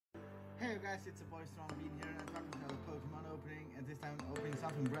guys, it's your boy Strong Bean here, and I'm talking about a Pokemon opening, and this time I'm opening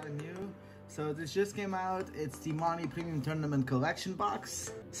something brand new. So this just came out. It's the MARNIE Premium Tournament Collection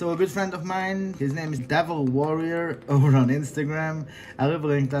box. So a good friend of mine, his name is devilwarrior over on Instagram. I will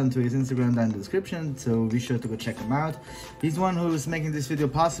link down to his Instagram down in the description, so be sure to go check him out. He's the one who's making this video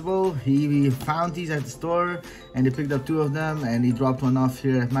possible. He found these at the store, and he picked up 2 of them, and he dropped one off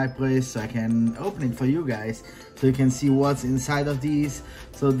here at my place so I can open it for you guys, so you can see what's inside of these.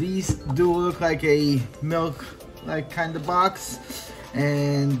 So these do look like a milk kind of box,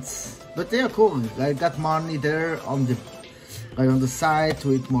 but they are cool. I got Marnie there on the side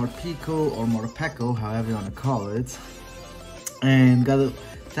with more Pico or more Pecco, however you want to call it, and got a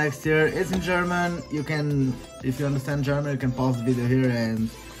text here. It's in German. You can, if you understand German, you can pause the video here and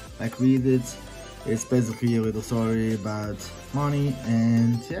read it. It's basically a little story about Marnie,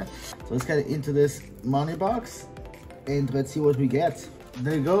 and yeah. So let's get into this Marnie box and let's see what we get.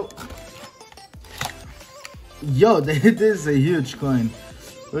 There you go. Yo, it is a huge coin.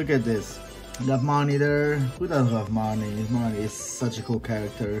 Look at this. We got Marnie there. Who doesn't love Marnie? Marnie is such a cool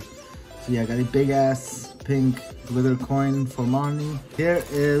character. So yeah, I got a big ass pink glitter coin for Marnie. Here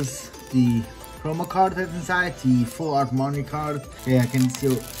is the promo card that's inside, the full art Marnie card. Yeah, I can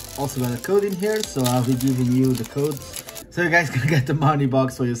see also got a code in here, so I'll be giving you the codes. So you guys can get the Marnie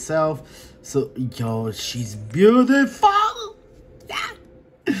box for yourself. So yo, she's beautiful.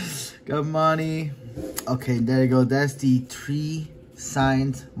 Yeah. Got Marnie. Okay, there you go. That's the 3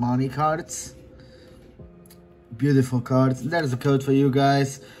 signed Marnie cards. Beautiful cards. There's a code for you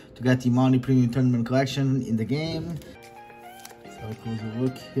guys to get the Marnie Premium Tournament Collection in the game. So a closer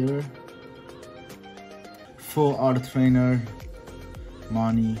look here. Full art trainer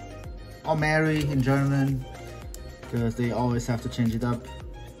Marnie, or Mary in German, because they always have to change it up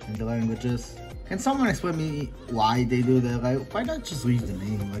in the languages. Can someone explain me why they do that? Why not just read the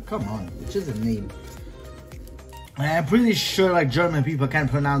name? Come on, it's just a name. I'm pretty sure German people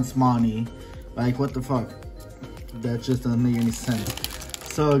can't pronounce Marnie. What the fuck? That just doesn't make any sense.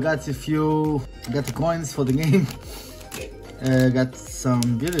 So I got got the coins for the game. Got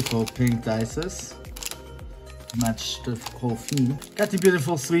some beautiful pink dices. Match the whole theme. Got the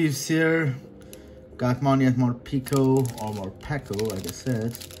beautiful sleeves here. Got Marnie and more Pico or more Pecco, like I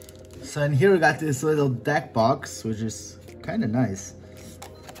said. So in here we got this little deck box, which is kind of nice.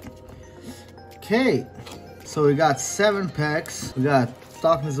 Okay. So we got 7 packs. We got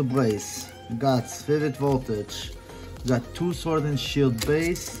Darkness Ablaze. We got Vivid Voltage. We got 2 Sword and Shield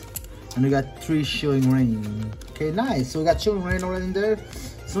base. And we got 3 Chilling Rain. Okay, nice. So we got Chilling Rain already in there.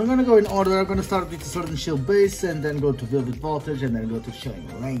 So I'm gonna go in order. I'm gonna start with the Sword and Shield base, and then go to Vivid Voltage, and then go to Chilling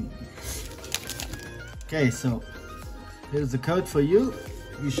Rain. Okay, so here's the code for you.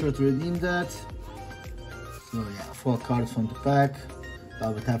 Be sure to redeem that. So yeah, 4 cards from the pack.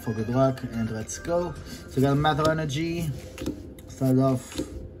 Double tap for good luck, and let's go. So we got a Metal Energy. Start off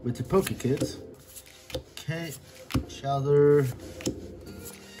with the Poke Kit. Okay, Shelter,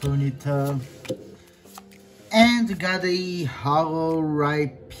 Ponyta, and we got a Hollow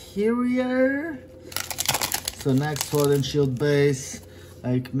Rhyperior. So next Sword and Shield base,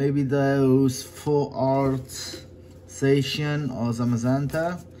 maybe those full art Zacian or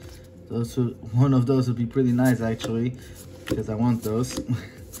Zamazenta. One of those would be pretty nice actually, because I want those.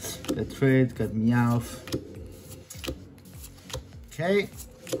 Got Trade, got Meowth. Okay.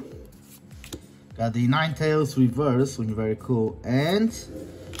 Got the Ninetales reverse, looking very cool. And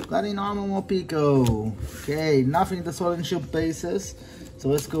got a normal Pico. Okay, nothing in the Sword and Shield bases. So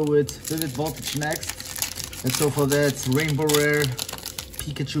let's go with Vivid Voltage next. Let's go for that Rainbow Rare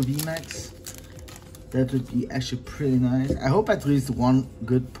Pikachu VMAX. That would be actually pretty nice. I hope at least one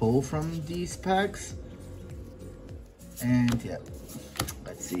good pull from these packs. And yeah,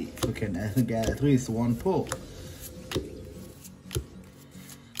 let's see if we can get at least one pull.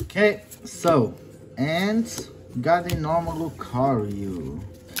 Okay, so, and got a normal Lucario.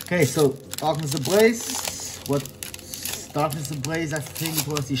 Okay, so Darkness Ablaze. Darkness Ablaze, I think it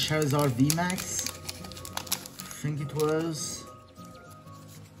was the Charizard VMAX. I think it was.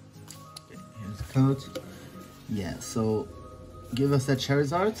 Here's the code. Yeah, so give us that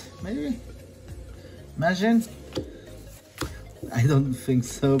Charizard, maybe? Imagine? I don't think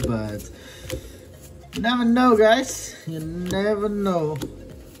so, but you never know, guys. You never know.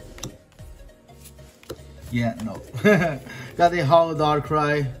 Yeah, no. Got a Hollow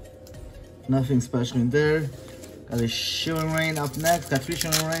Darkrai. Nothing special in there. Got a Chilling Rain up next. Got 3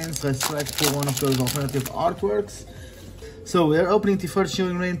 Chilling Rains. Let's select for one of those alternative artworks. So we're opening the first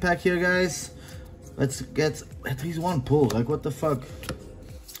Chilling Rain pack here, guys. Let's get at least one pull. What the fuck?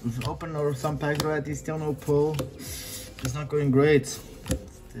 We've opened some packs already, still no pull. It's not going great.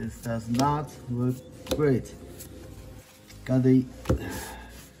 This does not look great. Got the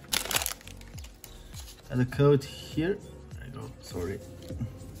code here. There you go, sorry.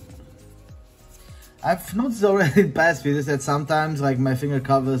 I've noticed already in past videos that sometimes like my finger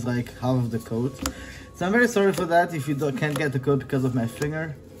covers like half of the code. So I'm very sorry for that if you can't get the code because of my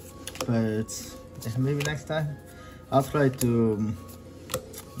finger. But maybe next time I'll try to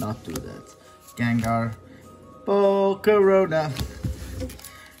not do that. Gengar, Corona.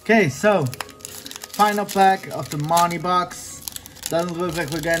 Okay, so final pack of the MARNIE box. Doesn't look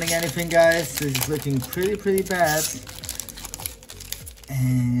like we're getting anything, guys. This is looking pretty bad.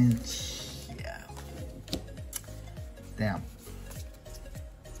 And yeah, damn.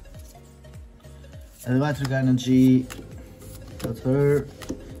 Electric Energy, got her,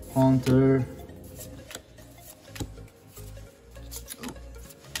 Haunter.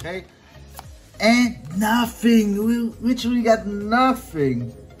 Okay, and nothing. We literally got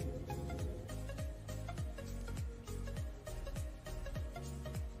nothing.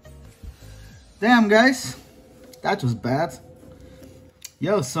 Damn, guys, that was bad.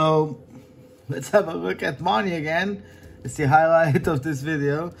 Yo, so let's have a look at MARNIE again. It's the highlight of this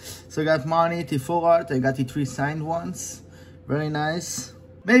video. So I got MARNIE, the full art. I got the 3 signed ones. Very nice.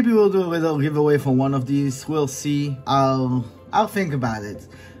 Maybe we'll do a little giveaway for one of these. We'll see. I'll think about it.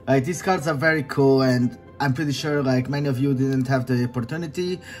 Like, these cards are very cool, and I'm pretty sure like many of you didn't have the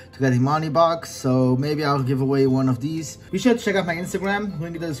opportunity to get the MARNIE box, so maybe I'll give away one of these. Be sure to check out my Instagram,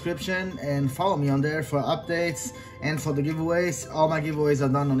 link in the description, and follow me on there for updates and for the giveaways. All my giveaways are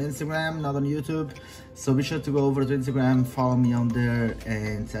done on Instagram, not on YouTube, so be sure to go over to Instagram, follow me on there.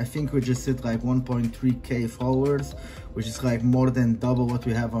 And I think we just hit like 1.3k followers, which is like more than double what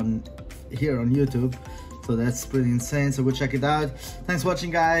we have on here on YouTube. So that's pretty insane, so go check it out. Thanks for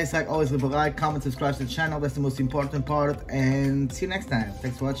watching, guys. Like always, leave a like, comment, subscribe to the channel. That's the most important part, and see you next time.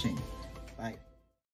 Thanks for watching.